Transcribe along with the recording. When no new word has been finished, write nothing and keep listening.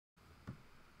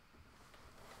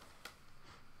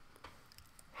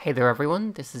Hey there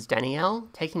everyone, this is Danielle,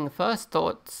 taking a first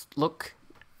thoughts,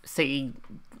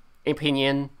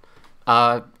 opinion,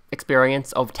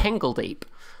 experience of Tangledeep.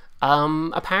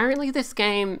 Apparently this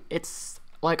game, it's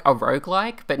like a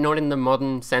roguelike, but not in the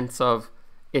modern sense of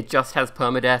it just has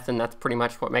permadeath and that's pretty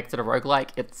much what makes it a roguelike.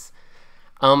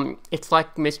 It's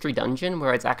like Mystery Dungeon,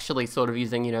 where it's actually sort of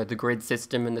using, the grid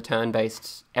system and the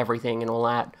turn-based everything and all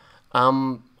that.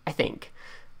 I think.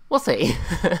 We'll see.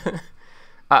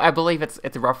 I believe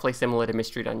it's roughly similar to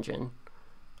Mystery Dungeon.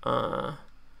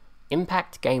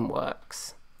 Impact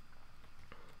Gameworks.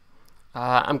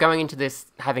 I'm going into this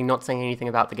having not seen anything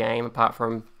about the game, apart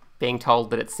from being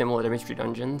told that it's similar to Mystery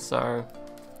Dungeon, so...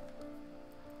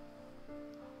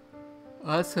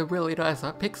 that's a really nice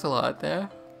pixel art there.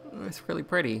 It's really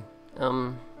pretty.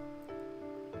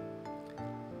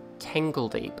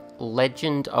 Tangledeep,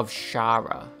 Legend of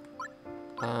Shara.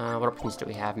 What options do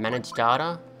we have? Manage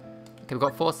data. Okay, we've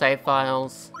got 4 save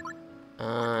files.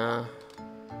 I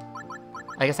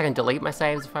guess I can delete my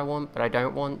saves if I want, but I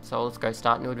don't want, so let's go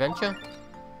start new adventure.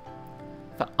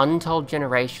 For untold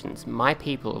generations, my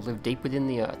people have lived deep within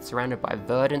the earth, surrounded by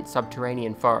verdant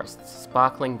subterranean forests,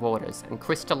 sparkling waters, and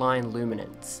crystalline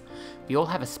luminance. We all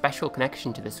have a special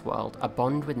connection to this world, a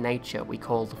bond with nature we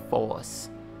call the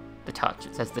Force. The touch,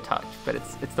 it says the touch, but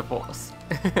it's the Force.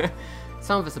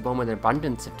 Some of us are born with an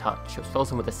abundance of touch, which fills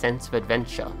them with a sense of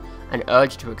adventure, an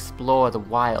urge to explore the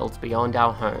wilds beyond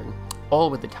our home.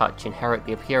 All with the touch inherit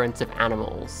the appearance of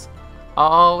animals.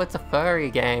 Oh, it's a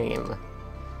furry game!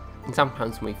 And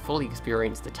sometimes when we fully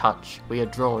experience the touch, we are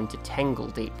drawn to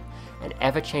Tangledeep, an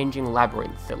ever-changing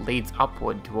labyrinth that leads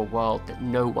upward to a world that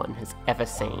no one has ever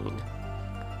seen.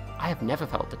 I have never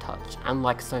felt the touch,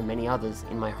 unlike so many others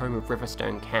in my home of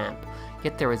Riverstone Camp,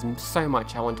 yet there is so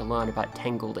much I want to learn about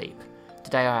Tangledeep.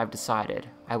 Today I have decided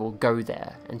I will go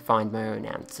there and find my own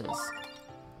answers.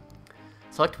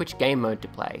 Select which game mode to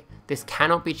play. This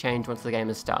cannot be changed once the game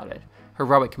has started.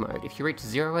 Heroic mode. If you reach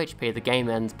 0 HP, the game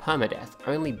ends permadeath.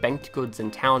 Only banked goods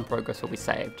and town progress will be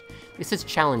saved. This is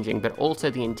challenging, but also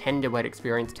the intended way to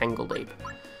experience Tangledeep.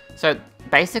 So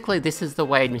basically this is the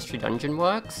way Mystery Dungeon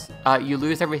works. You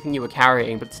lose everything you were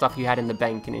carrying, but stuff you had in the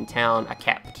bank and in town are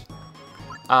kept.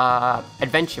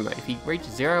 Adventure mode. If you reach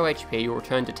 0 HP, you'll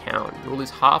return to town. You will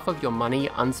lose half of your money,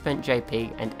 unspent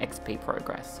JP, and XP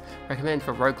progress. Recommended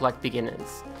for roguelike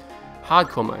beginners.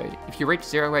 Hardcore mode. If you reach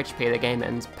 0 HP, the game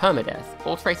ends permadeath.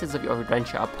 All traces of your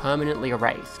adventure are permanently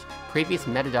erased. Previous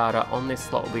metadata on this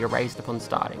slot will be erased upon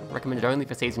starting. Recommended only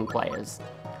for seasoned players.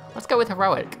 Let's go with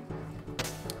heroic.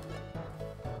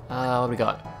 What do we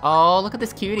got? Oh, look at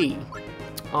this cutie.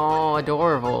 Oh,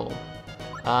 adorable.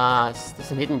 There's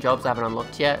some hidden jobs I haven't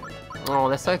unlocked yet. Oh,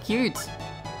 they're so cute.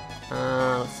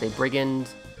 Let's see, Brigand,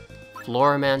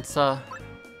 Floromancer,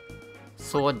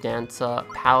 Sword Dancer,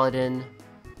 Paladin,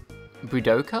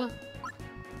 Budoka,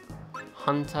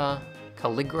 Hunter,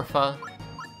 Calligrapher,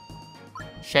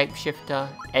 Shapeshifter,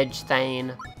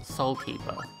 Edgethane,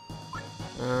 Soulkeeper.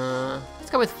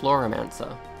 Let's go with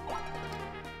Floromancer.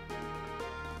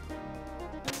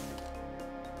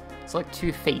 Select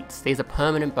 2 feats. These are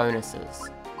permanent bonuses.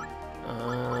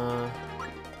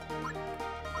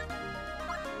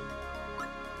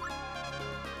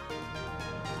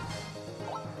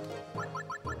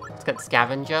 Let's get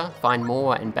Scavenger, find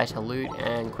more and better loot,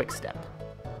 and Quick Step.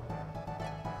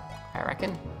 I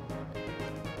reckon.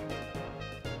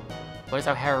 What is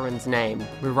our heroine's name?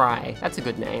 Mirai. That's a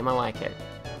good name, I like it.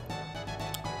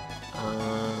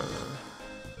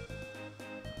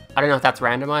 I don't know if that's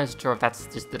randomized or if that's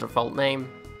just the default name.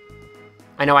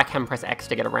 I know I can press X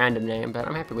to get a random name, but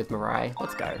I'm happy with Mirai.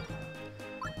 Let's go.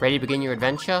 Ready to begin your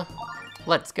adventure?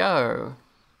 Let's go!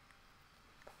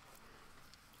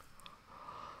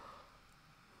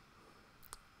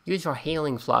 Use your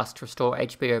healing flask to restore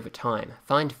HP over time.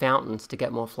 Find fountains to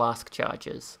get more flask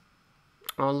charges.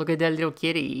 Oh, look at that little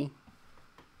kitty.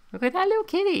 Look at that little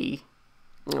kitty.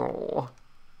 Aww.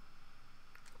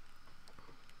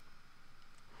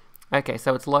 Okay,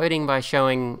 so it's loading by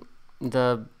showing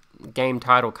the game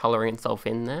title colouring itself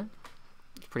in there.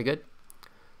 It's pretty good.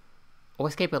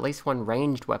 Always keep at least one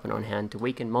ranged weapon on hand to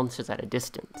weaken monsters at a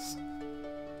distance.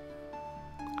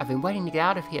 I've been waiting to get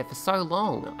out of here for so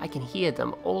long. I can hear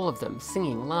them, all of them,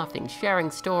 singing, laughing, sharing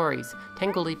stories.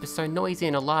 Tangledeep is so noisy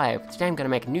and alive. Today I'm going to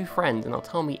make new friends and they'll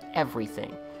tell me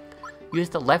everything. Use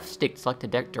the left stick to select a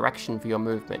direction for your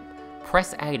movement.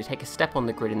 Press A to take a step on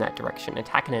the grid in that direction,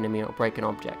 attack an enemy or break an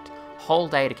object.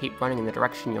 Hold A to keep running in the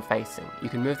direction you're facing. You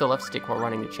can move the left stick while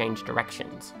running to change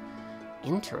directions.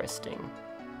 Interesting.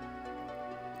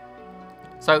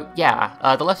 So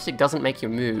yeah, the left stick doesn't make you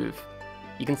move.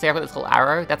 You can see I've got this little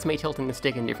arrow. That's me tilting the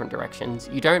stick in different directions.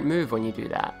 You don't move when you do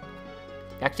that.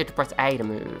 You actually have to press A to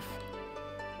move.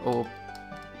 Or...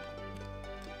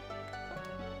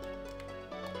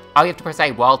 oh, you have to press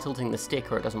A while tilting the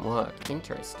stick or it doesn't work.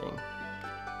 Interesting.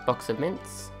 Box of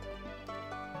mints.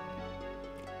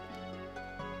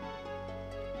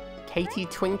 Katie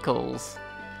Twinkles.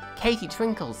 Katie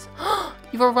Twinkles.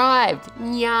 You've arrived!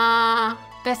 Nya!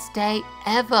 Best day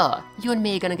ever! You and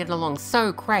me are gonna get along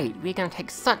so great. We're gonna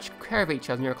take such care of each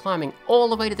other and you're climbing all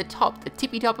the way to the top, the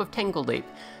tippy top of Tangledeep.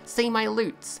 See my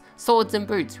loots. Swords and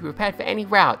boots. We're prepared for any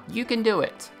route. You can do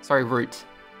it. Sorry, route.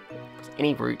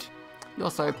 Any route.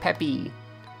 You're so peppy.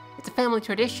 It's a family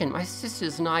tradition. My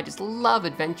sisters and I just love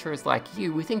adventurers like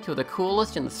you. We think you're the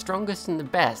coolest and the strongest and the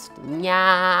best.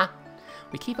 Nya!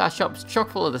 We keep our shops chock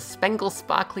full of the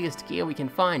sparkliest gear we can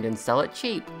find and sell it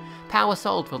cheap. Power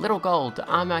sold for little gold to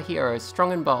arm our heroes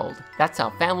strong and bold. That's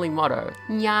our family motto.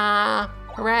 Nya!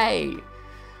 Hooray!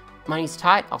 Money's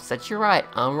tight, I'll set you right.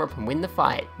 Armor up and win the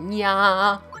fight.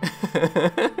 Nya!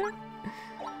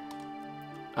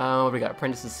 What do we got?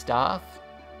 Apprentice's staff.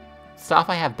 Staff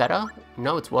I have better?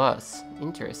 No, it's worse.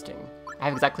 Interesting. I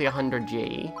have exactly 100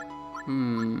 G. I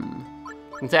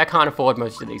can say I can't afford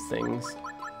most of these things.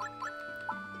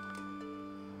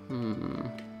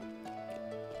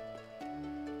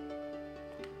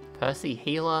 Percy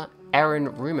Healer,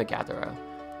 Aaron Rumour Gatherer.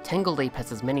 Tangledeep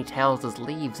has as many tales as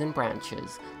leaves and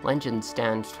branches. Legends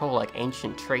stand tall like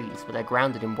ancient trees, where they're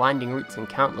grounded in winding roots and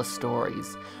countless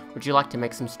stories. Would you like to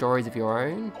make some stories of your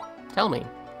own? Tell me.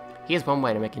 Here's one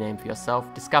way to make a name for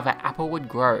yourself. Discover Applewood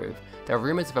Grove. There are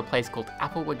rumours of a place called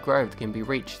Applewood Grove that can be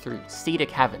reached through Cedar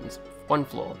Caverns. 1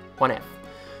 floor, 1F.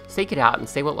 Seek it out and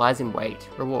see what lies in wait.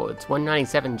 Rewards,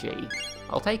 197G.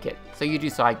 I'll take it. So you do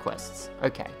side quests.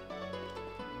 Okay.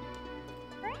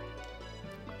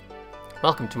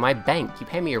 Welcome to my bank. You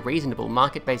pay me a reasonable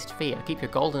market-based fee. I keep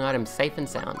your golden items safe and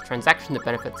sound. Transaction that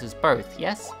benefits us both,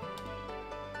 yes?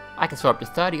 I can store up to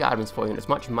 30 items for you and as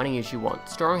much money as you want.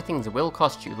 Storing things will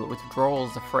cost you, but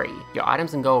withdrawals are free. Your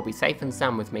items and gold will be safe and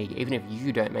sound with me, even if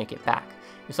you don't make it back.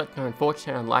 If such an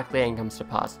unfortunate and unlikely end comes to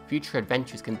pass, future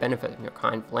adventures can benefit from your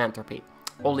kind philanthropy.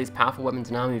 All these powerful weapons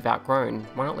and army we've outgrown,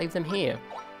 why not leave them here?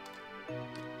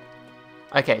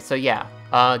 Okay, so yeah,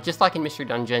 just like in Mystery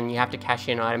Dungeon, you have to cash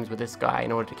in items with this guy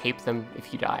in order to keep them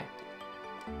if you die.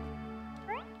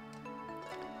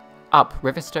 Up,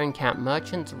 Riverstone Camp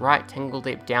Merchants, right,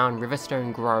 Tangledeep, down,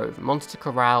 Riverstone Grove, Monster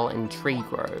Corral, and Tree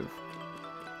Grove.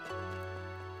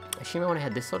 I assume I want to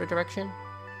head this sort of direction?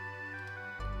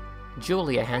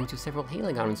 Julia hands you several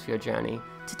healing items for your journey.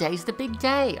 Today's the big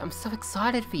day! I'm so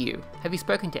excited for you! Have you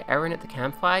spoken to Erin at the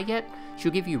campfire yet?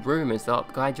 She'll give you rumours that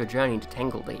help guide your journey to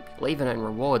Tangledeep. You'll even earn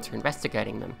rewards for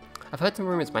investigating them. I've heard some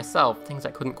rumours myself, things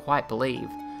I couldn't quite believe.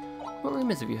 What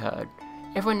rumours have you heard?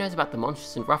 Everyone knows about the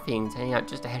monsters and ruffians hanging out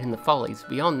just ahead in the follies.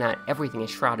 Beyond that, everything is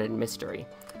shrouded in mystery.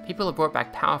 People have brought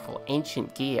back powerful,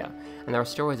 ancient gear, and there are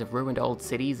stories of ruined old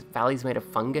cities, valleys made of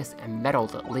fungus, and metal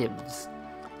that lives.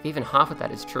 If even half of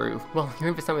that is true, well, you're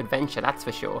in for some adventure, that's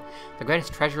for sure. The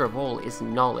greatest treasure of all is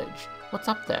knowledge. What's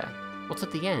up there? What's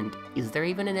at the end? Is there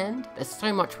even an end? There's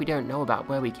so much we don't know about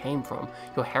where we came from.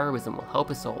 Your heroism will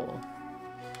help us all.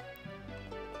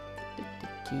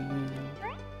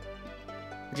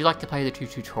 Would you like to play the 2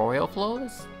 tutorial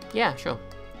floors? Yeah, sure.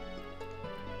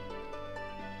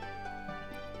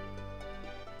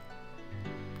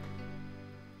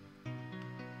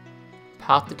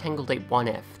 Path to Tangledeep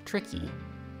 1F. Tricky.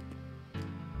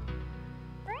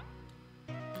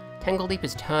 Tangledeep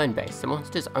is turn-based, the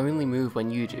monsters only move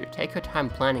when you do. Take your time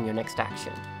planning your next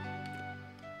action.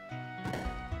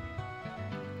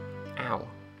 Ow.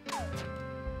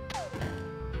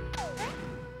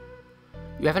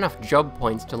 You have enough job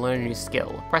points to learn a new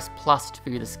skill. Press plus to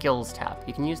view the skills tab.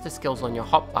 You can use the skills on your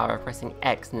hotbar by pressing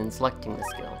X and then selecting the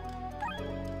skill.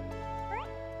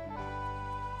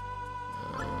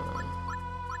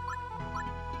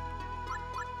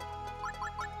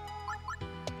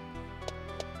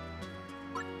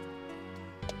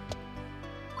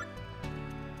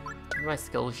 Where do my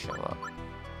skills show up?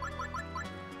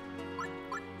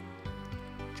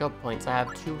 Job points, I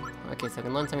have 2. Okay, so I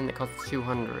can learn something that costs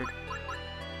 200.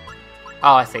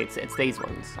 Oh, I see, it's these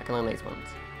ones. I can learn these ones.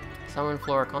 Summon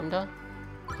Floriconda,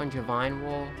 Conjure Vine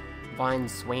Wall, Vine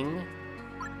Swing,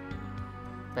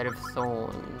 Bed of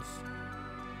Thorns.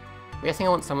 I'm guessing I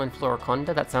want Summon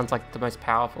Floriconda, that sounds like the most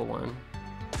powerful one.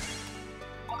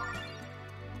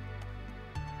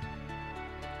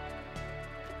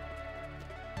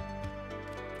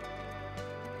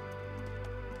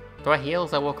 Do I heal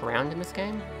as I walk around in this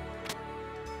game?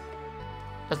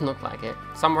 Doesn't look like it.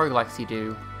 Some roguelikes you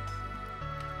do.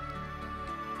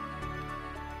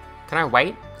 Can I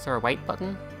wait? Is there a wait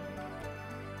button?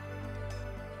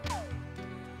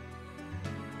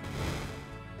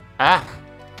 Ah!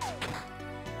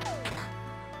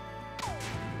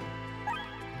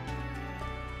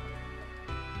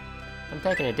 I'm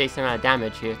taking a decent amount of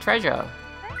damage here. Treasure!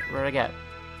 What did I get?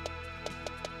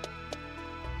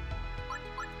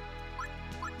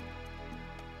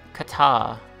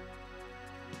 Guitar.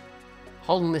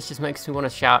 Holding this just makes me want to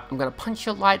shout, I'm gonna punch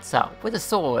your lights out with a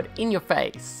sword in your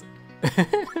face.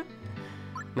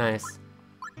 Nice.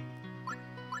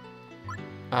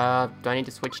 Do I need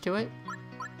to switch to it?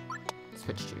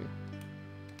 Switch to.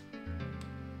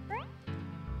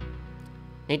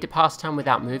 Need to pass time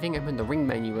without moving, open the ring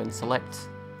menu and select.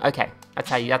 Okay, that's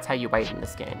how you wait in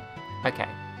this game. Okay.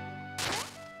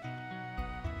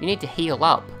 You need to heal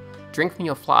up. Drink from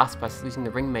your flask by using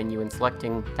the ring menu and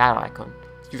selecting that icon.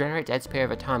 You generate XP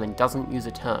over time and doesn't use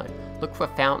a turn. Look for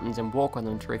fountains and walk on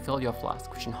them to refill your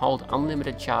flask, which can hold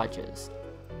unlimited charges.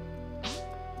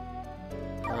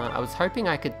 I was hoping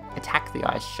I could attack the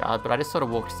ice shard, but I just sort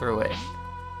of walked through it.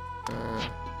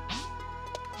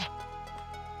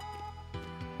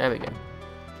 There we go.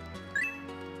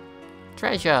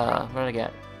 Treasure! What did I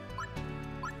get?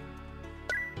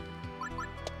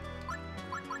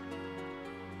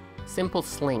 Simple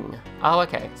sling. Oh,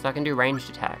 okay, so I can do ranged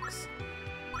attacks.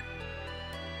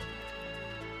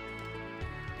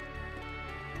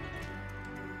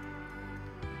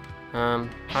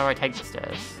 How do I take the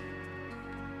stairs?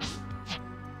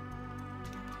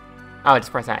 Oh, I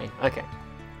just press A. Okay.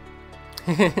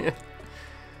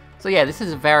 So yeah, this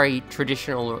is a very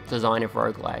traditional design of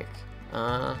roguelike.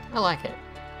 I like it.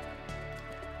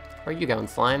 Where are you going,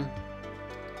 slime?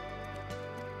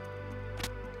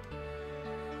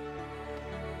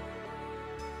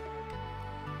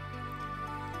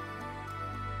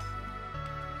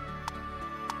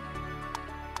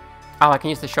 Oh, I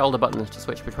can use the shoulder buttons to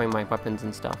switch between my weapons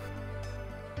and stuff.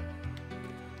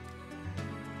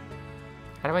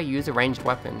 How do I use a ranged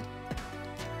weapon?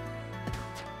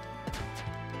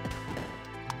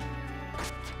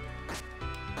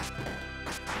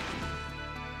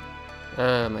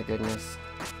 Oh my goodness.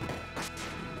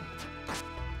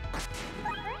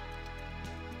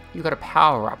 You got a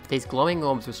power-up. These glowing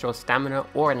orbs restore stamina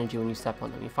or energy when you step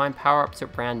on them. You find power-ups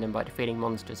at random by defeating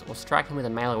monsters or striking with a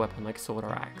melee weapon like sword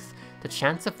or axe. The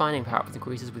chance of finding power-ups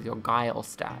increases with your guile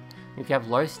stat. If you have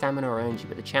low stamina or energy,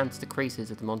 but the chance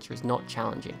decreases if the monster is not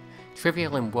challenging.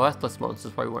 Trivial and worthless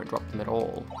monsters probably won't drop them at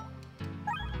all.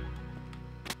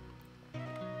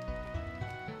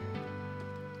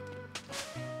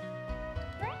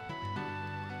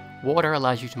 Water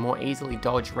allows you to more easily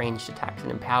dodge ranged attacks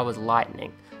and empowers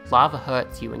lightning. Lava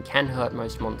hurts you and can hurt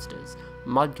most monsters.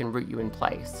 Mud can root you in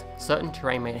place. Certain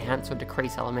terrain may enhance or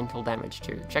decrease elemental damage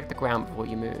too. Check the ground before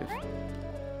you move.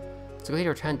 It's a good way to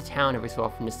return to town every so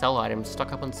often to sell items,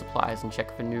 stock up on supplies, and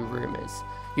check for new rumours.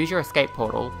 Use your escape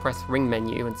portal, press ring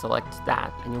menu and select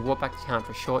that, and you'll walk back to town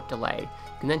for a short delay.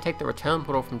 You can then take the return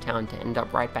portal from town to end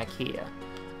up right back here.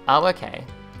 Oh, okay.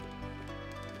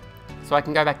 So I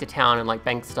can go back to town and like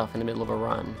bank stuff in the middle of a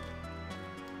run.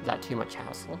 Is that too much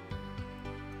hassle?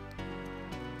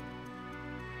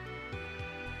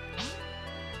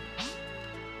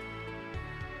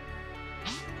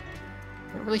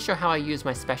 I'm not really sure how I use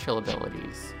my special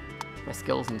abilities, my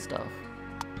skills and stuff.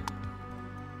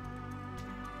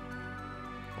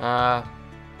 I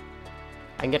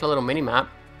can get a little mini-map,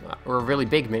 or a really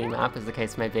big mini-map as the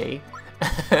case may be.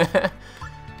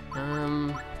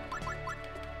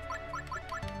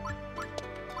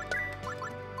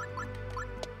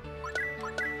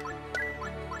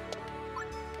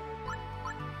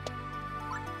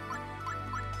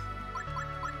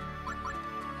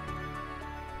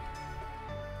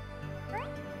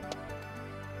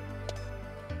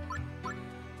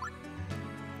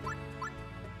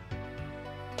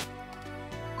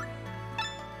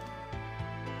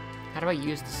 How do I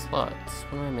use the slots?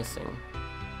 What am I missing?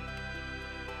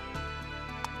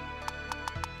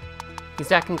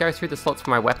 Because I can go through the slots for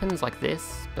my weapons like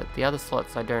this, but the other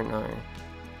slots I don't know.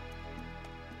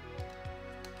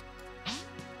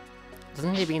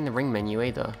 Doesn't need to be in the ring menu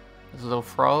either. There's a little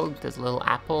frog, there's a little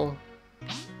apple.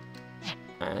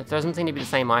 It doesn't seem to be the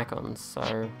same icons,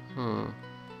 so,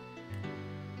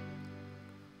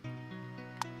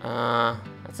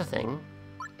 that's a thing.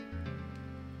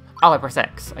 Oh, I press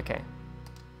X, okay.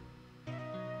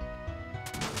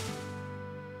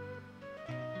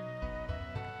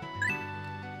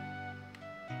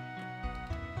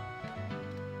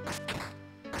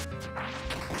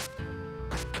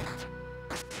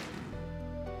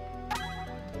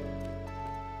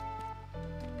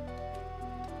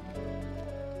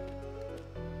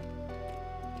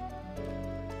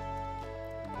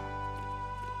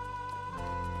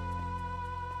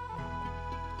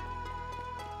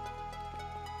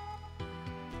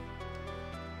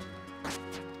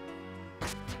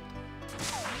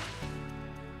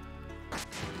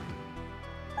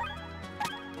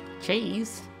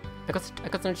 Cheese? I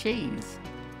got some cheese.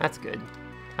 That's good.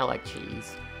 I like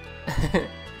cheese.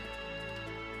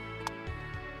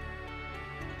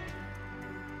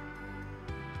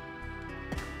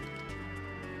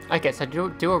 Okay, so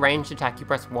do a ranged attack, you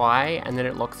press Y, and then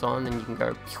it locks on, and you can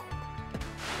go... Pew.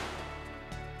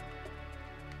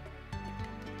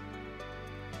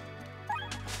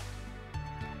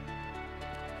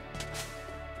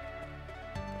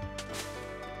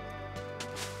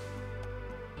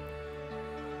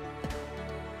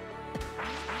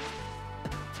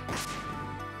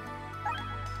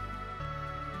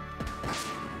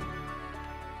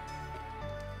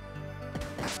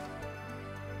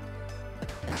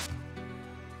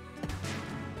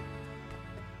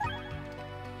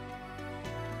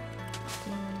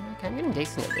 Okay, I'm getting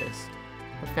decent at this.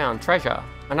 I found treasure.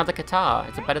 Another guitar.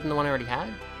 Is it better than the one I already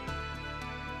had?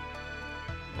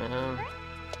 I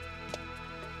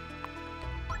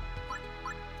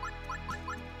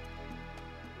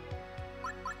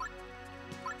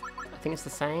think it's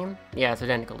the same. Yeah, it's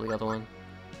identical to the other one.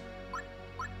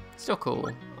 Still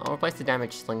cool. I'll replace the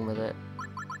damage sling with it.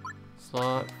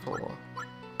 Slot 4.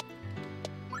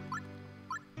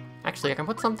 Actually, I can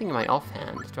put something in my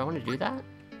offhand. Do I want to do that?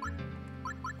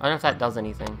 I don't know if that does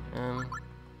anything.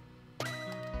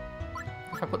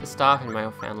 If I put the staff in my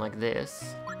offhand like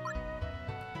this,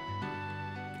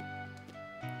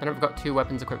 then I've got 2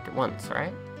 weapons equipped at once,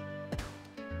 right?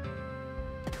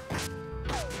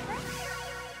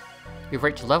 You've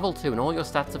reached level 2 and all your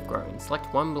stats have grown.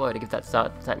 Select one blow to give that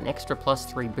an extra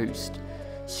 +3 boost.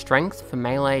 Strength for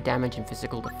melee damage and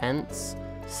physical defense.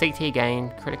 CT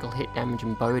gain, critical hit damage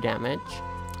and bow damage.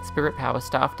 Spirit power,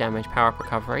 staff damage, power up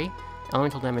recovery.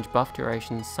 Elemental damage, buff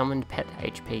duration, summoned pet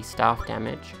HP, staff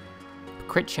damage.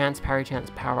 Crit chance, parry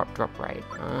chance, power up drop rate.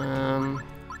 I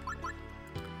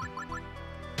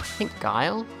think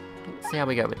Guile? Let's see how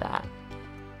we go with that.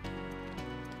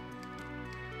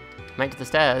 Make to the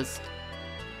stairs.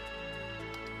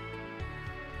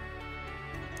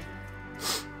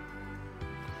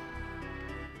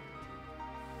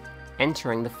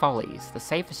 Entering the Follies. The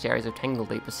safest areas of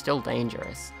Tangledeep are still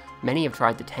dangerous. Many have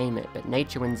tried to tame it, but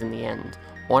nature wins in the end.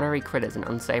 Ornery critters and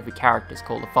unsavory characters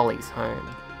call the Follies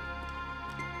home.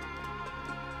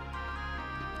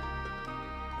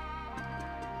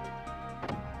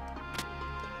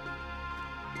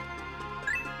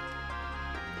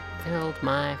 Filled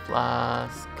my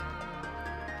flask.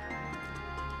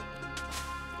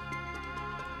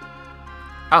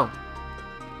 Oh.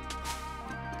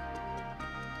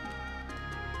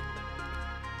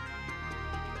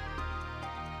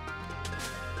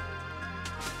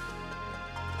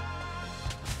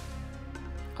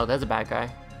 Oh, there's a bad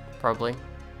guy. Probably.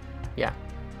 Yeah.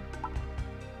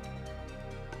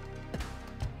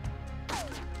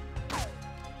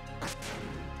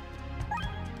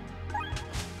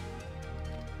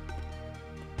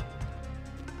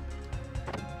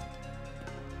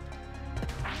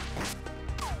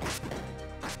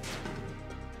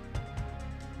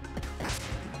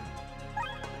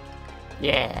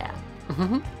 Yeah.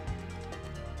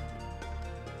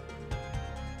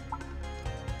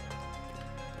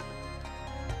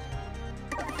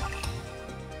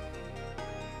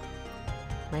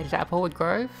 Made it to Applewood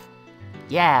Grove?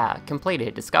 Yeah,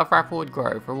 completed. Discover Applewood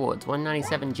Grove. Rewards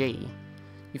 197G.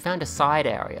 You found a side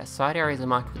area. Side areas are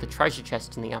marked with a treasure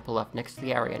chest in the upper left next to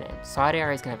the area name. Side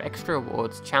areas can have extra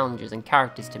rewards, challenges, and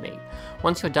characters to meet.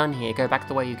 Once you're done here, go back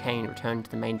the way you came and return to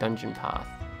the main dungeon path.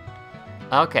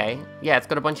 Okay, yeah, it's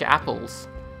got a bunch of apples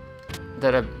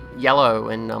that are yellow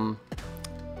and,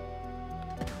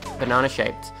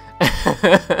 banana-shaped.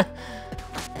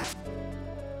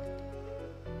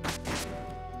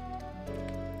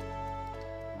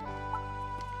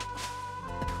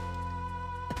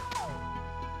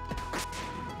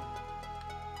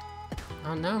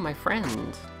 Oh no, my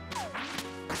friend.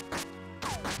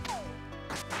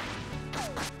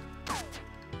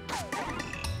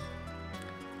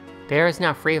 The area is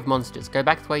now free of monsters. Go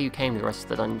back the way you came to the rest of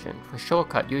the dungeon. For a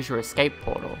shortcut, use your escape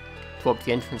portal to walk to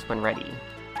the entrance when ready.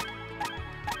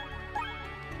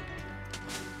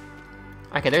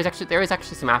 Okay, there is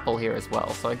actually some apple here as well,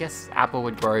 so I guess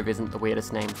Applewood Grove isn't the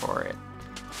weirdest name for it.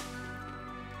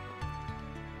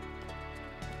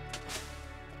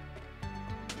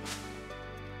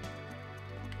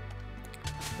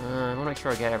 I want to make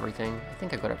sure I get everything. I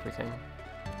think I got everything.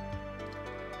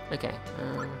 Okay,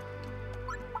 I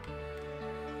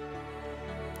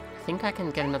think I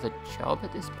can get another job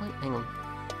at this point. Hang on.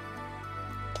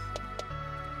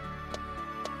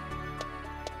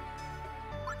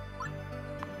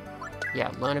 Yeah,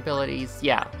 learn abilities.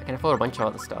 Yeah, I can afford a bunch of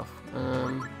other stuff.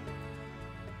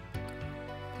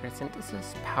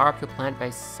 Photosynthesis. Power up your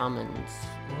plant-based summons.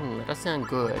 Ooh, that does sound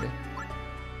good.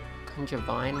 Conjure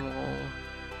Vine Wall.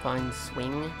 Vine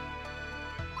Swing.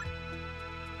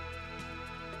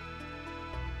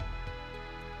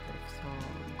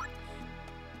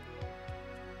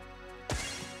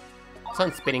 Let's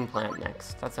on Spinning Plant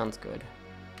next. That sounds good.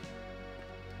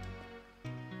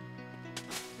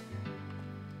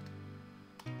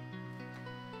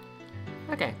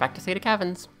 Okay, back to Cedar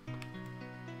Caverns.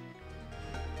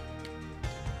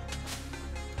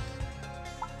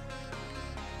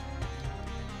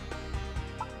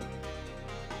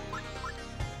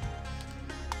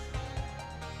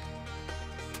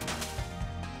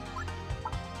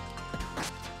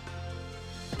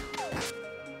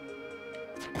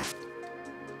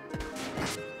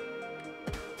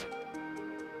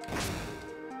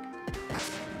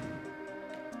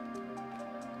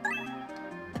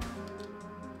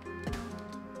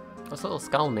 What's the little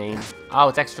skull mean? Oh,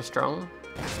 it's extra strong?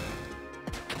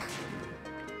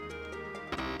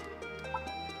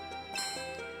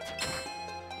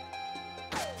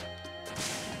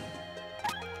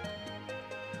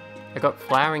 I got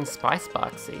flowering spice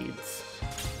bark seeds.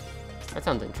 That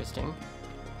sounds interesting.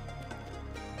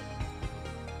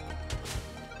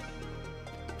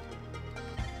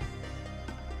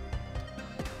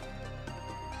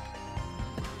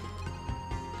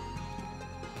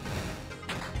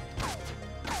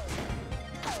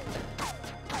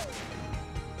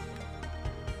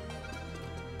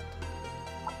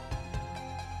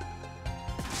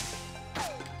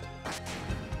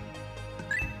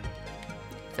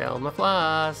 Fill my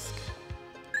flask.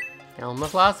 Fill my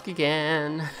flask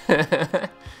again.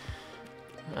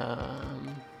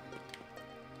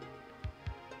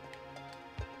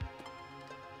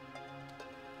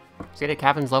 Cedar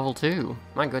Caverns level 2.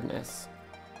 My goodness.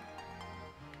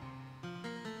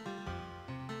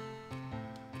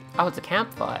 Oh, it's a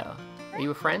campfire. Are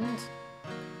you a friend?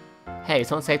 Hey,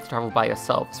 it's not safe to travel by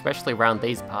yourself, especially around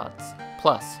these parts.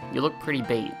 Plus, you look pretty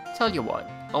beat. Tell you what,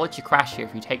 I'll let you crash here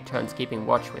if you take turns keeping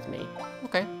watch with me.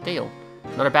 Okay, deal.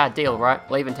 Not a bad deal, right?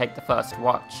 I'll even take the first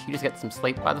watch. You just get some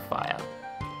sleep by the fire.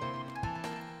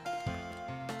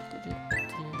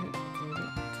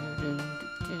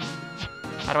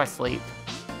 How do I sleep?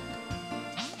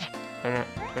 I don't know.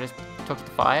 Do I just talk to the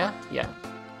fire? Yeah.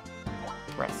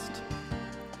 Rest.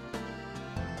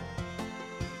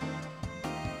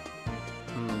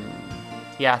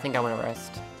 Yeah, I think I want to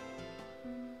rest.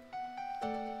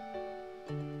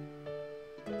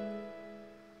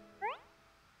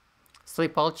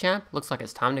 Sleep well, champ? Looks like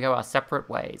it's time to go our separate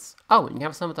ways. Oh, and you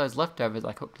have some of those leftovers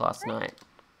I cooked last night.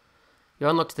 You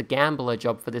unlocked the Gambler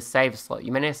job for this save slot.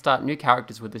 You may now start new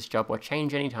characters with this job or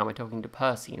change anytime by talking to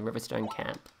Percy in Riverstone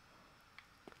Camp.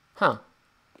 Huh.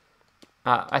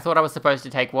 I thought I was supposed to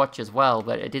take watch as well,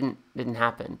 but it didn't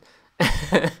happen.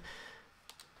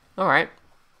 Alright.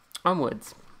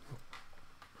 Onwards.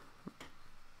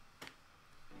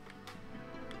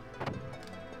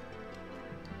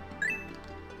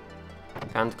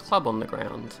 Found club on the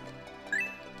ground.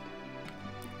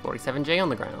 47G on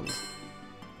the ground.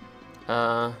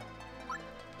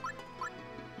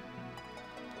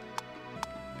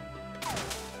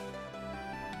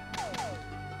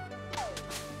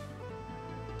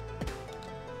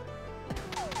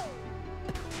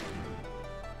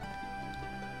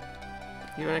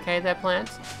 You doing okay there,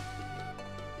 plants?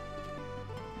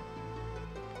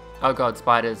 Oh god,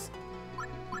 spiders.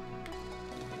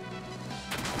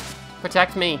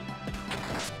 Protect me!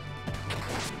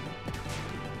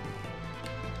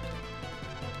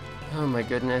 Oh my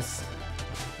goodness.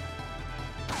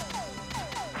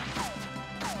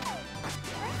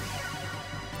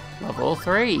 Level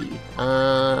 3.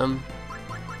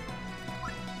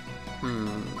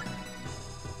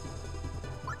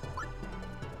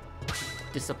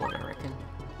 Discipline, I reckon.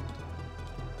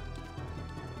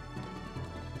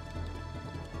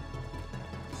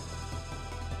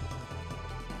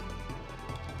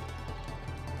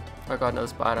 Oh god, no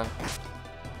spider.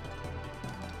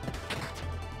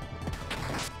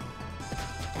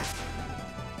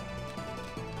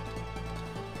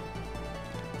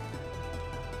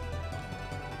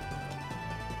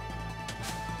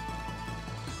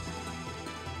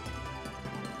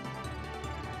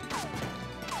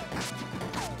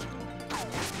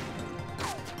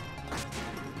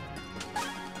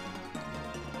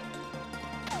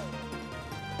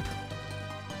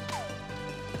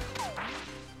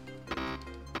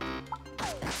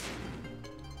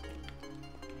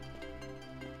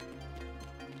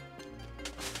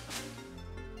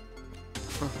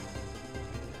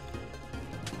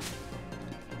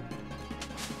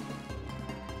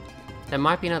 There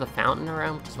might be another fountain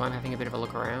around, which is why I'm having a bit of a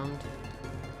look around.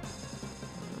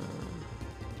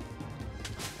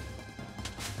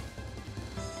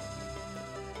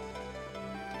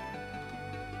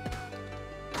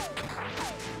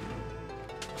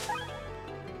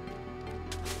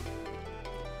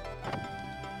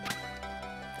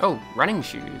 Oh, running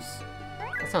shoes.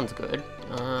 That sounds good.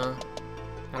 How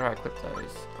do I equip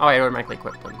those? Oh, I automatically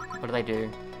equip them. What do they do?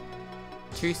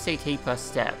 2 CT per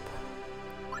step.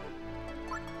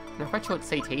 I'm not quite sure what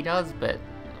CT does, but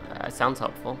it sounds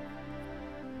helpful.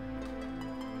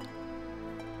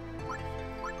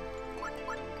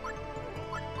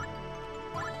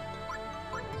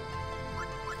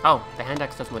 Oh, the hand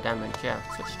axe does more damage. Yeah,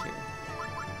 switch to.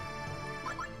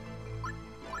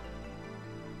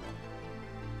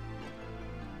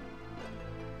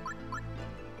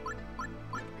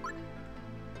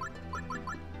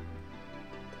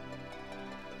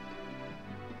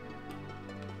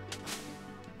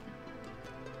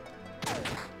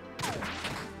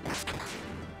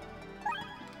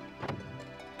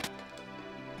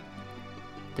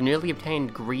 The newly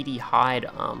obtained greedy hide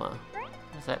armor.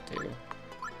 What does that do?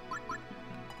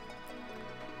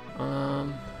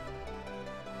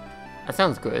 That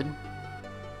sounds good.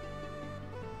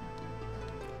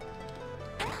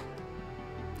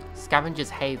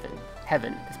 Scavenger's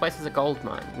Heaven. This place is a gold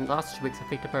mine. In the last 2 weeks I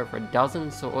picked up over a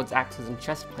dozen swords, axes, and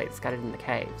chest plates scattered in the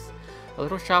caves. A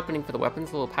little sharpening for the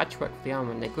weapons, a little patchwork for the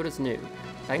armor, and they're good as new.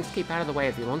 Thanks to keep out of the way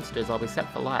of the monsters, I'll be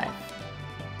set for life.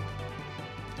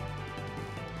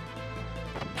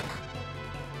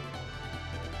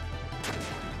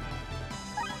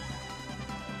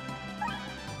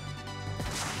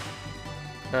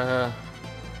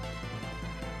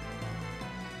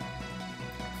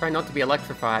 Try not to be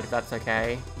electrified, if that's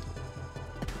okay.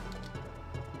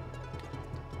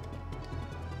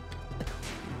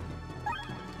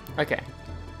 Okay.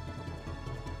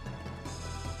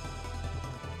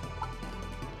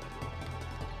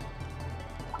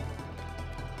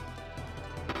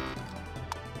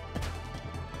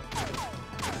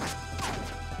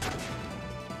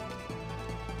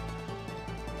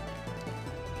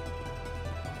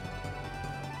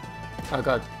 Oh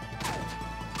god.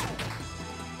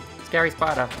 Scary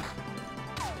spider.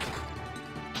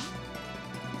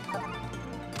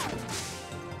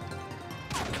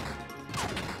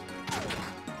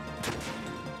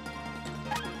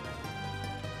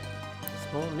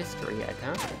 Small mystery egg,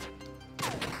 huh?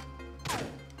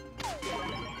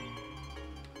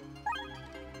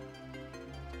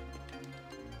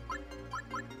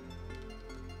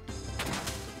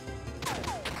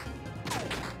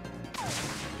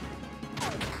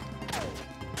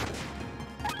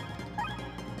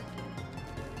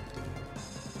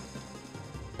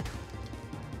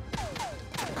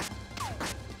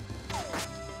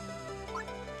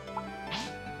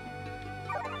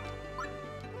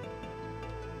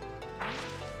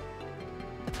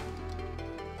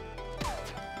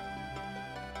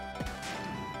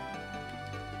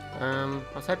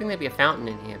 I was hoping there'd be a fountain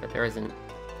in here, but there isn't.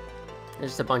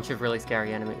 There's just a bunch of really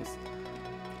scary enemies.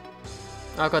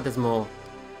 Oh god, there's more.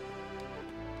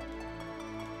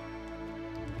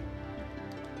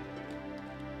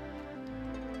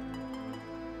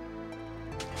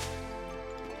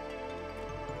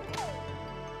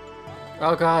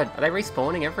 Oh god, are they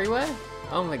respawning everywhere?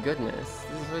 Oh my goodness,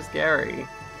 this is so scary.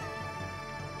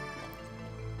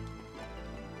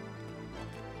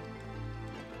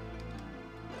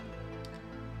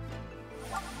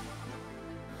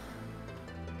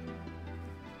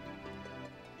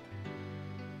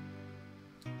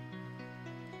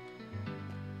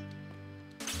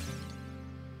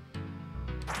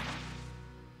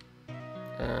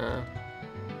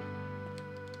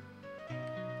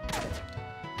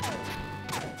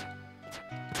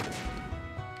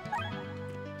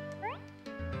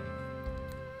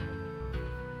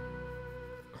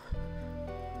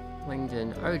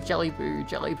 Langdon. Oh,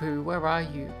 Jellyboo, where are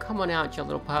you? Come on out, you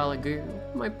little pile of goo.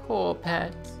 My poor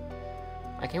pet.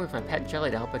 I came with my pet Jelly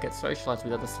to help her get socialized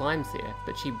with other slimes here,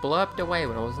 but she blurped away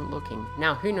when I wasn't looking.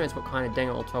 Now, who knows what kind of dang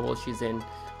old trouble she's in.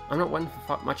 I'm not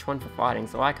much one for fighting,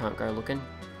 so I can't go looking.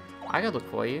 I go look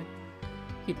for you.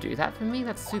 You do that for me?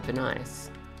 That's super nice.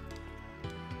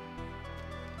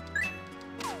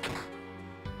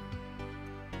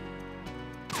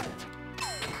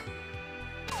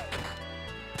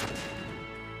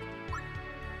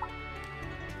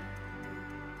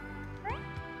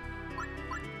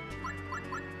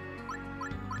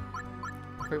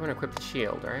 We want to equip the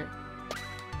shield, right?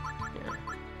 Yeah.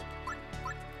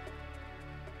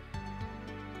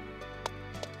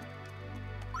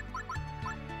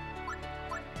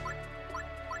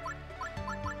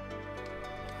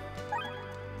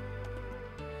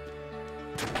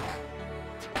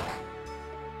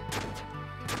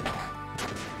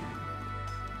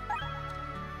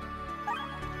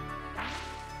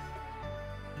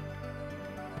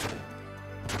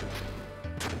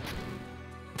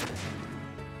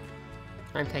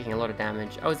 I'm taking a lot of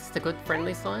damage. Oh, is this the good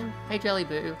friendly sign? Hey,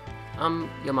 Jellyboo.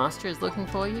 Your master is looking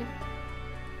for you?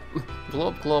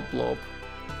 Glob, glob, glob.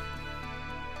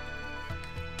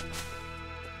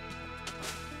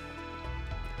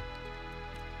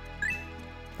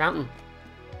 Fountain.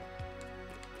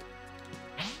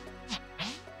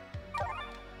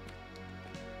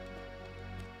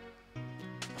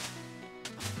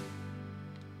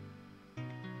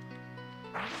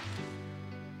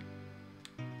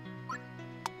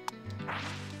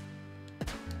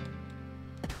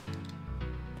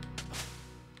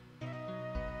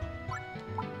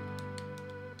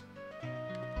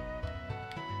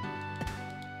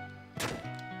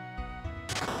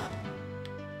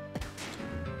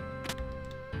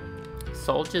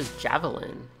 Soldier's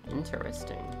Javelin.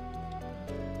 Interesting.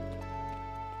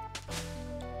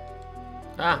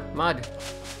 Ah, mud.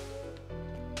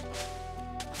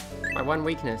 My one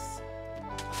weakness.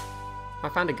 I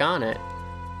found a garnet.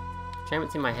 Shame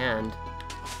it's in my hand.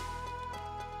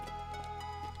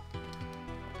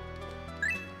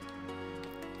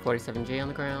 $47G on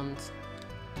the ground.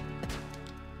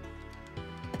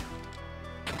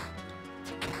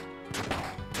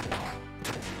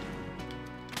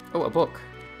 Oh, a book.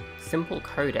 Simple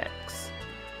Codex.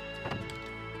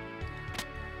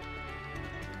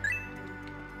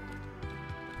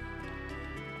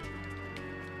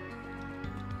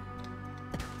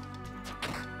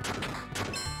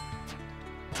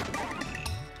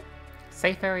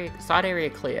 Safe area, side area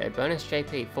clear. Bonus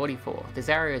JP 44. This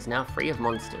area is now free of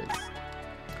monsters.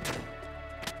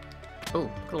 Oh,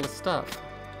 look at all this stuff.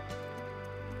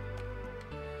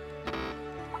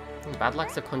 Bad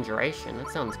Luck's of Conjuration, that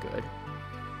sounds good.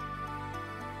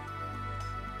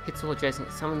 Hits all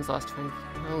adjacent summons last 20...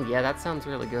 Oh yeah, that sounds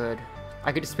really good.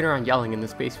 I could just spin around yelling and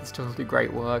this beast would still do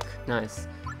great work. Nice.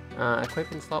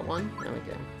 Equip in slot 1, there we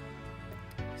go.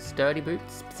 Sturdy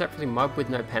Boots, separately mob with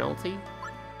no penalty.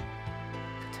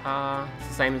 Guitar, it's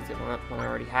the same as the one I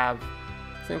already have.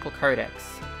 Simple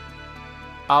Codex.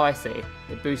 Oh, I see.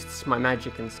 It boosts my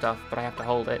magic and stuff, but I have to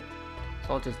hold it.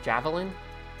 Soldier's Javelin.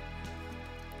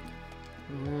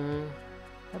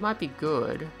 That might be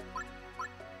good.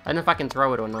 I don't know if I can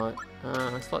throw it or not.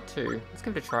 Slot 2. Let's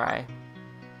give it a try.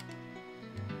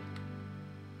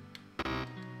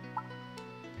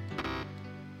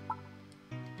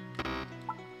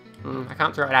 I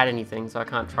can't throw it at anything, so I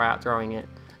can't try out throwing it.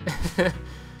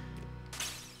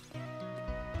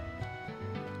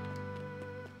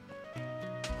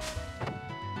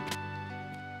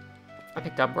 I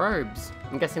picked up robes.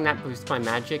 I'm guessing that boosts my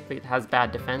magic, but it has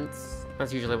bad defense.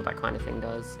 That's usually what that kind of thing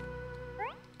does.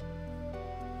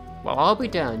 Well, I'll be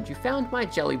damned. You found my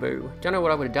Jellyboo. Don't know what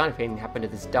I would have done if anything happened to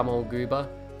this dumb old goober.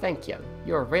 Thank you.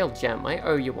 You're a real gem. I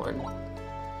owe you one.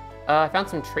 I found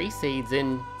some tree seeds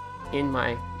in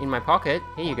my pocket.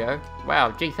 Here you go. Wow,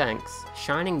 gee thanks.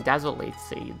 Shining Dazzle Leaf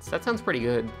seeds. That sounds pretty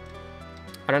good.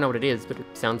 I don't know what it is, but it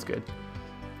sounds good.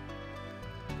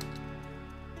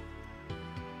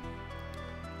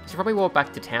 I should probably walk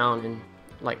back to town and,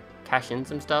 like, cash in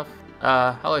some stuff.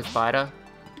 Hello, spider.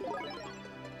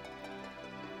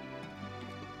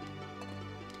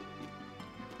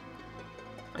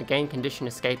 I gain condition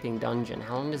escaping dungeon.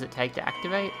 How long does it take to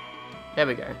activate? There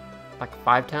we go. Like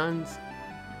 5 turns?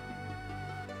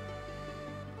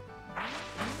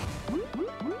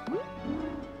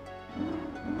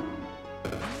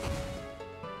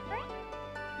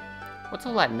 What's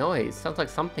all that noise? Sounds like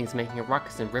something's making a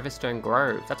ruckus in Riverstone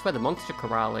Grove. That's where the monster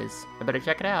corral is. I better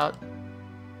check it out.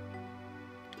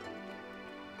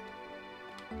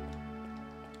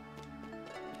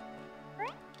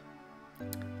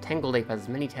 Tangledeep has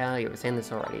many tales. You've seen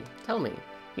this already. Tell me.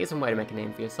 Here's some way to make a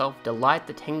name for yourself. Delight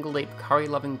the Tangledeep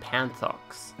curry-loving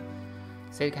Panthox.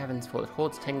 Seed caverns for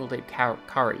Hoard's Tangledeep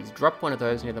curries. Drop one of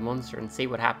those near the monster and see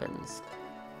what happens.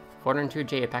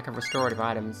 402G, a pack of restorative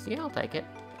items. Yeah, I'll take it.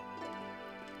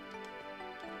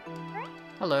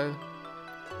 Hello.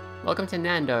 Welcome to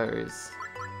Nando's.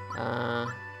 Tell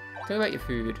me about your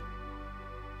food.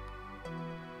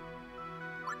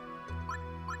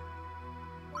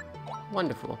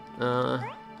 Wonderful.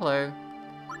 Hello.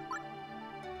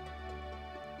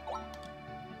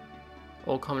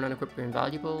 All common unequipped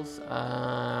invaluables?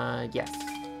 Yes.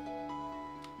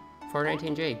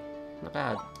 418G. Not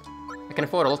bad. I can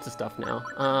afford lots of stuff now.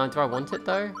 Do I want it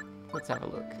though? Let's have a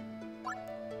look.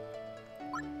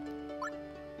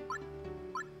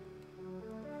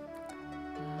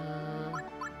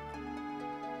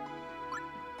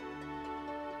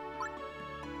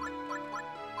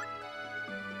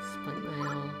 Splint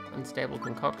mail. Unstable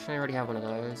concoction. I already have one of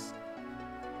those.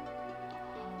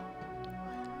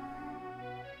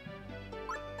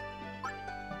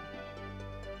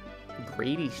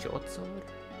 Greedy short sword.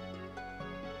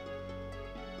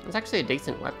 It's actually a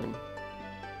decent weapon.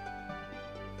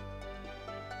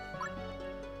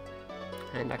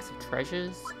 Hand axe of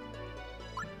treasures.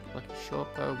 Lucky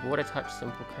short bow. Water touch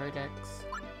simple codex.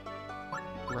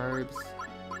 Robes.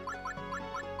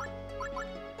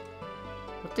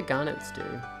 What do garnets do?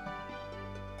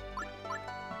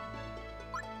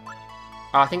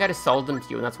 Oh, I think I just sold them to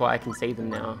you and that's why I can see them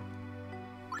now.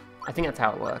 I think that's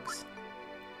how it works.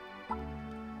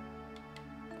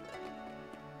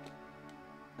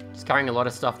 Just carrying a lot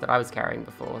of stuff that I was carrying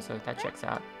before, so that checks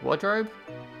out. Wardrobe?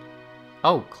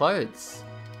 Oh, clothes.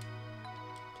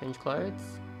 Change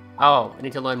clothes? Oh, I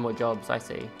need to learn more jobs, I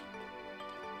see.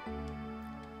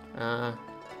 Can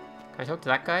I talk to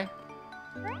that guy?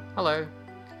 Hello.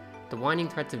 The winding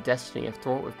threads of destiny are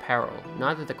fraught with peril.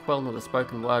 Neither the quill nor the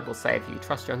spoken word will save you.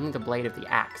 Trust only the blade of the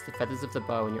axe, the feathers of the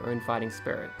bow, and your own fighting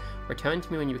spirit. Return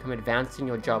to me when you become advanced in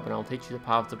your job, and I'll teach you the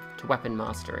paths to weapon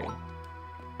mastery.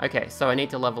 Okay, so I need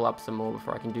to level up some more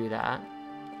before I can do that.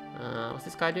 What's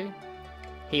this guy do?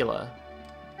 Healer.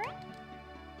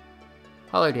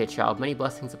 Hello, dear child. Many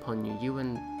blessings upon you, you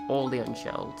and all the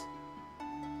unshelled.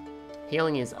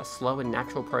 Healing is a slow and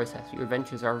natural process. Your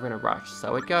adventures are over in a rush,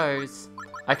 so it goes.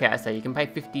 Okay, I say you can pay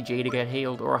 50G to get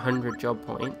healed, or 100 job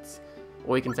points.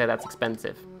 Or you can say that's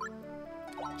expensive.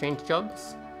 Change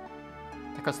jobs?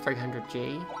 That costs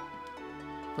 300G.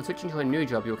 When switching to a new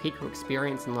job, you'll keep your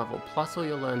experience and level, plus all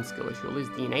your learned skills. You'll lose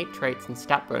the innate traits and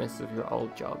stat bonuses of your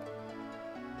old job.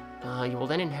 You will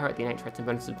then inherit the innate traits and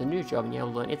bonuses of the new job, and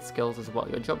you'll learn its skills as well.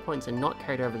 Your job points are not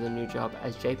carried over to the new job,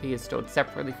 as JP is stored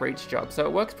separately for each job. So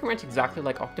it works pretty much exactly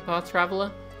like Octopath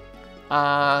Traveler.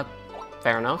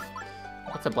 Fair enough.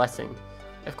 What's a blessing?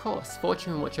 Of course,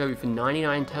 fortune will watch over you for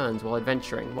 99 turns while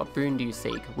adventuring. What boon do you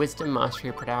seek? Wisdom,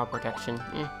 mastery, power, protection?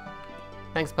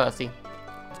 Thanks, Percy.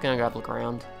 Just gonna go have a look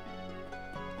around.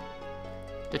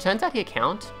 Do turns out here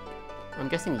count? I'm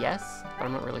guessing yes, but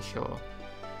I'm not really sure.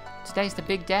 Today's the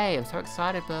big day, I'm so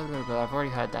excited, blah blah blah, I've already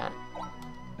heard that.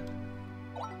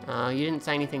 You didn't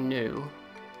say anything new.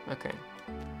 Okay.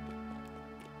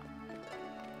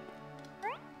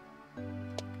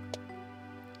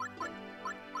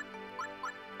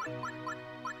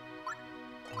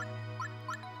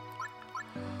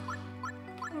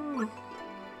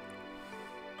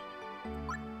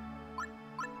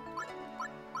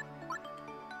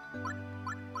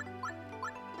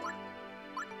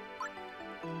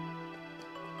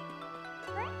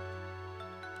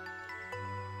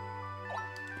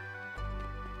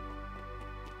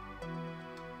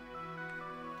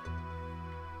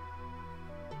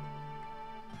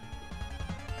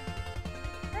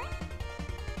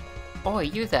 Oi,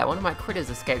 you there, one of my critters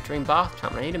escaped during bath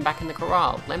time and I need him back in the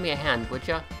corral. Lend me a hand, would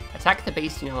ya? Attack the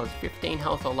beast until it has 15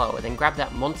 health or lower, then grab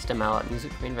that monster mallet and use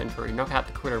it from inventory, knock out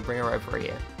the critter and bring her over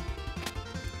here.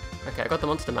 Okay, I got the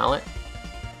monster mallet.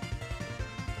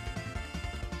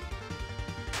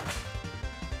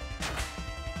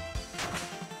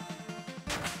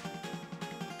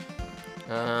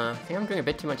 I think I'm doing a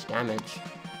bit too much damage.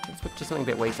 Let's switch to something a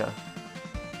bit weaker.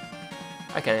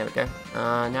 Okay, there we go.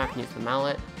 Now I can use the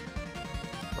mallet.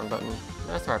 Wrong button. No,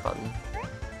 that's the right button.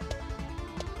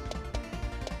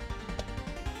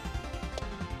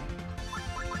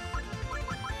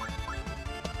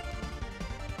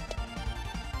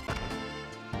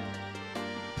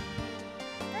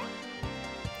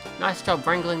 Nice job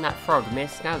wrangling that frog,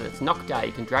 miss. Now that it's knocked out,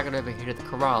 you can drag it over here to the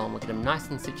corral and we'll get him nice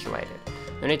and situated.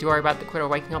 No need to worry about the critter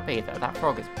waking up either. That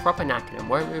frog is proper knackered and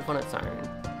won't move on its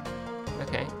own.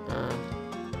 Okay,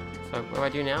 so what do I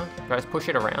do now? Do I just push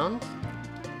it around?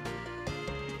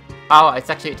 Oh, it's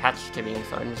actually attached to me,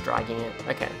 so I'm just dragging it.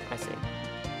 Okay, I see.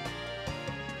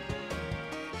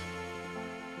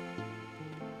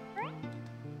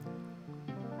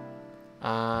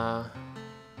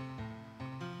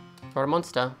 For a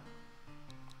monster.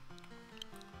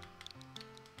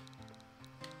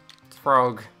 It's a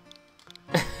frog.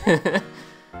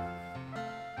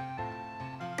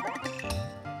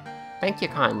 Thank you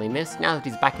kindly, miss. Now that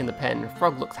he's back in the pen,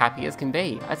 Frog looks happy as can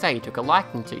be. I'd say he took a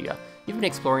liking to you. You've been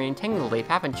exploring in Tangledeep,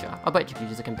 haven't you? I bet you could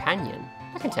use a companion.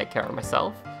 I can take care of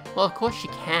myself. Well, of course you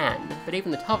can, but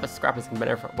even the toughest scrappers can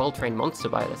benefit a well-trained monster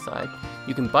by their side.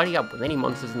 You can buddy up with any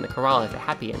monsters in the corral if they're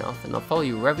happy enough, and they'll follow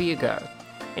you wherever you go.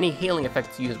 Any healing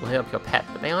effects you use will heal up your pet,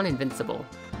 but they aren't invincible.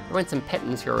 Throw in some pet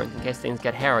insurance in case things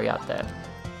get hairy out there.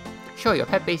 Sure, your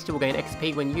pet beastie will gain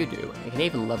XP when you do, and it can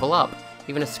even level up.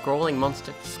 Even a scrawny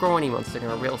monster can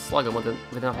a real slugger with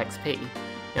enough XP.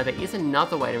 Now there is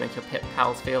another way to make your pet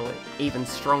pals feel even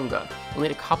stronger. You'll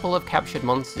need a couple of captured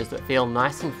monsters that feel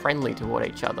nice and friendly toward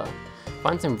each other.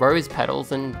 Find some rose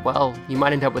petals and, well, you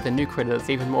might end up with a new critter that's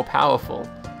even more powerful.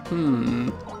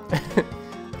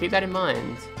 Keep that in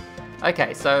mind.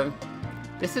 Okay, so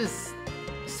this is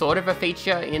sort of a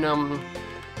feature in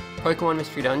Pokemon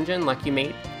Mystery Dungeon. Like, you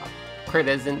meet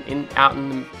critters out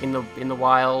in the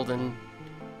wild, and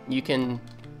you can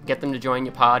get them to join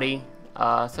your party.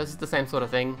 So this is the same sort of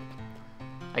thing,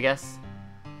 I guess.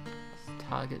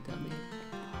 Target dummy.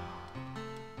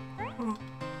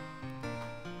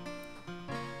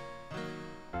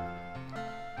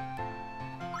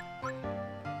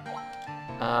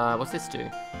 What's this do?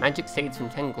 Magic seeds from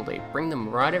Tangledeep. Bring them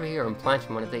right over here and plant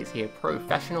in one of these here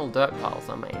professional dirt piles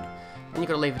I made. Then you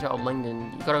gotta leave it to old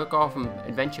Langdon. You gotta go off and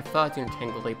adventure further into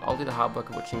Tangledeep. I'll do the hard work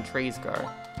of watching trees grow.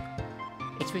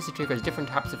 Each piece of tree grows different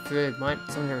types of food. Might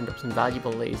somewhere end up some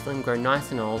valuable leaves. Let them grow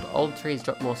nice and old. Old trees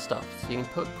drop more stuff. So you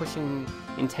can pushing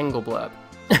in Tangle Blurb.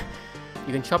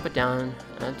 You can chop it down.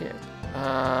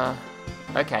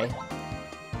 Okay.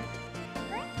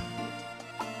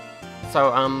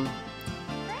 So,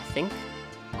 I think?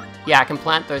 Yeah, I can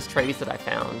plant those trees that I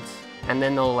found. And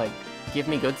then they'll, like, give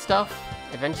me good stuff,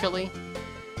 eventually.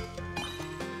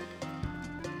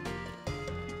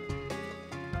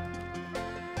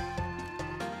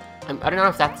 I don't know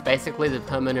if that's basically the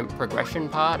permanent progression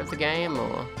part of the game,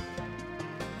 or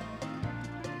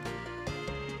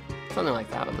something like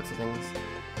that, it looks of things.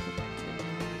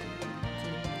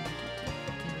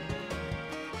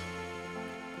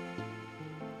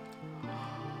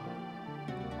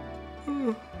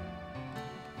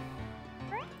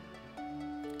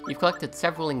 You've collected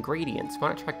several ingredients. Why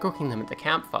not try cooking them at the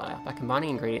campfire? By combining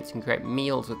ingredients, you can create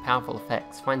meals with powerful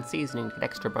effects. Find seasoning to get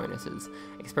extra bonuses.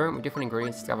 Experiment with different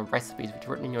ingredients to discover recipes which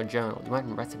are written in your journal. You might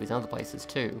find recipes in other places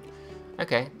too.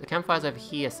 Okay, the campfire's over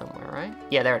here somewhere, right?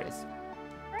 Yeah, there it is.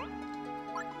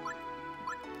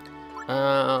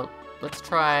 Let's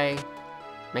try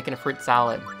making a fruit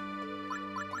salad.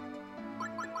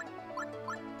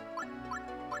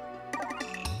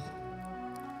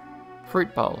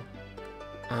 Fruit bowl.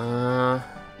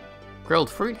 Grilled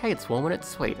fruit? Hey, it's warm and it's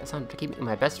sweet. I sound to keep it in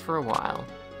my best for a while.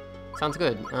 Sounds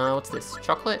good. What's this?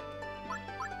 Chocolate?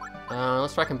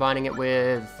 Let's try combining it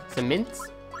with some mints.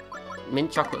 Mint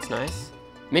chocolate's nice.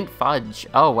 Mint fudge.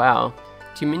 Oh, wow.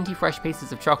 2 minty fresh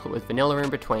pieces of chocolate with vanilla in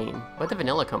between. Where'd the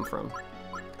vanilla come from?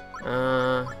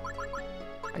 I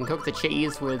can cook the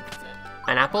cheese with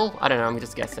an apple? I don't know, I'm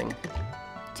just guessing.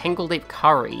 Tangledeep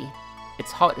curry.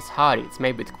 It's hot, it's hearty, it's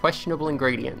made with questionable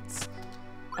ingredients.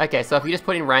 Okay, so if you just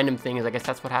put in random things, I guess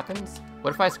that's what happens?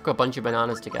 What if I cook a bunch of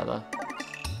bananas together?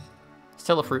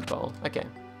 Still a fruit bowl, okay.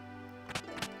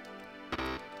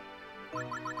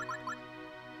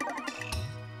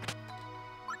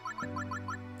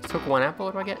 Cook 1 apple,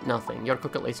 what do I get? Nothing. You gotta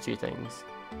cook at least 2 things.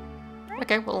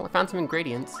 Okay, well, I found some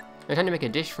ingredients. Every time you make a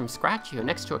dish from scratch, you're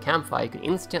next to a campfire, you can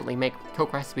instantly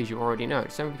cook recipes you already know.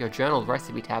 Just open your journal's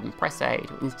recipe tab and press A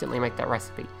to instantly make that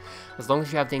recipe, as long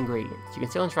as you have the ingredients. You can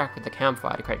still interact with the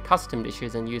campfire to create custom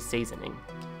dishes and use seasoning.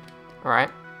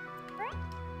 Alright.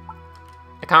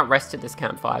 I can't rest at this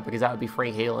campfire because that would be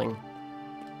free healing.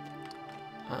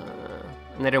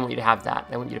 And they don't want you to have that,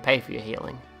 they want you to pay for your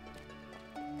healing.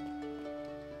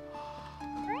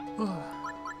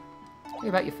 What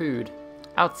about your food?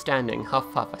 Outstanding, huff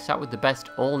huff. I start with the best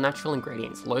all-natural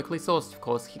ingredients, locally sourced of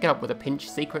course, kick it up with a pinch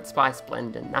secret spice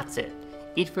blend, and that's it.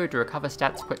 Eat food to recover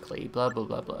stats quickly, blah blah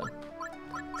blah blah.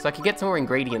 So I could get some more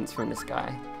ingredients from this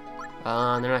guy.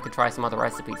 And then I could try some other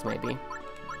recipes maybe.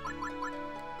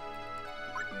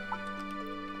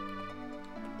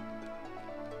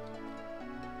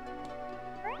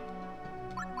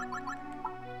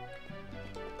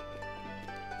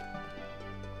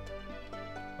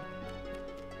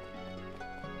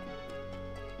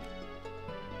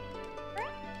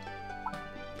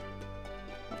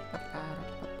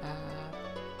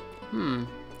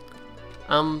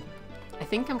 I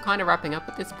think I'm kind of wrapping up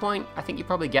at this point. I think you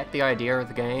probably get the idea of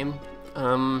the game.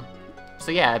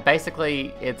 So yeah,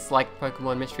 basically it's like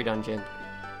Pokemon Mystery Dungeon,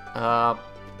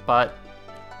 but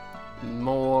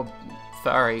more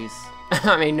furries.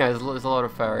 I mean, no, there's a lot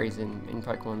of furries in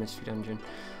Pokemon Mystery Dungeon.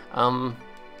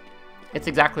 It's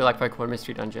exactly like Pokemon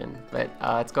Mystery Dungeon, but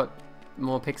it's got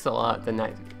more pixel art than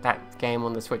that game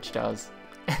on the Switch does.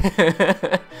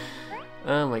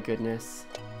 Oh my goodness.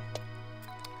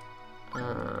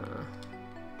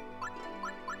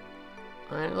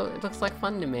 It looks like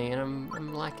fun to me, and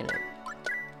I'm liking it.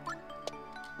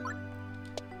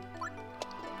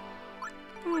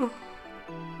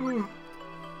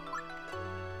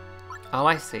 Oh,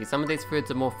 I see. Some of these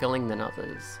foods are more filling than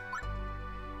others.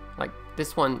 Like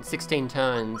this one, 16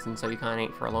 turns, and so you can't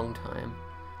eat for a long time.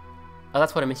 Oh,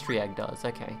 that's what a mystery egg does.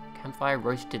 Okay, Campfire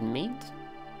roasted meat?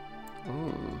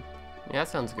 Ooh. Yeah, that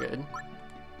sounds good.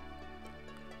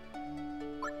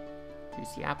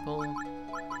 Juicy apple.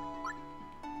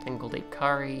 Tangledeep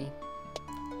curry.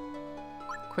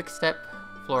 Quick step.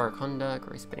 Floriconda.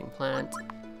 Grow spitting plant.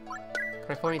 Can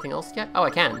I find anything else yet? Oh, I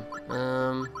can.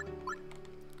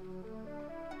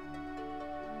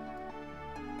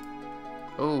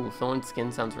 Oh, thorn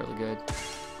skin sounds really good.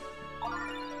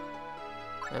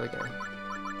 There we go.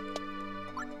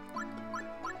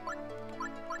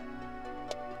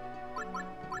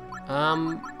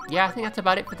 Yeah, I think that's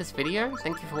about it for this video.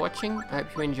 Thank you for watching. I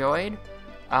hope you enjoyed.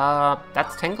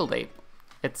 That's Tangledeep.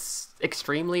 It's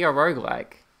extremely a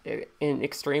roguelike, in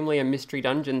extremely a mystery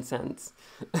dungeon sense.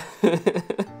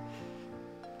 It's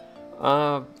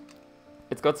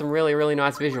got some really, really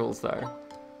nice visuals though.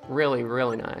 Really,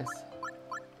 really nice.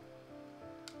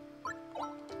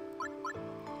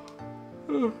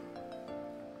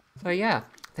 So yeah,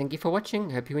 thank you for watching.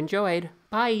 Hope you enjoyed.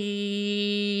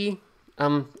 Bye!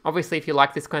 Obviously if you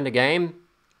like this kind of game,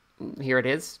 here it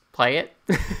is. Play it.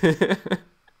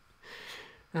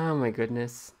 Oh my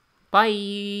goodness.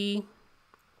 Bye!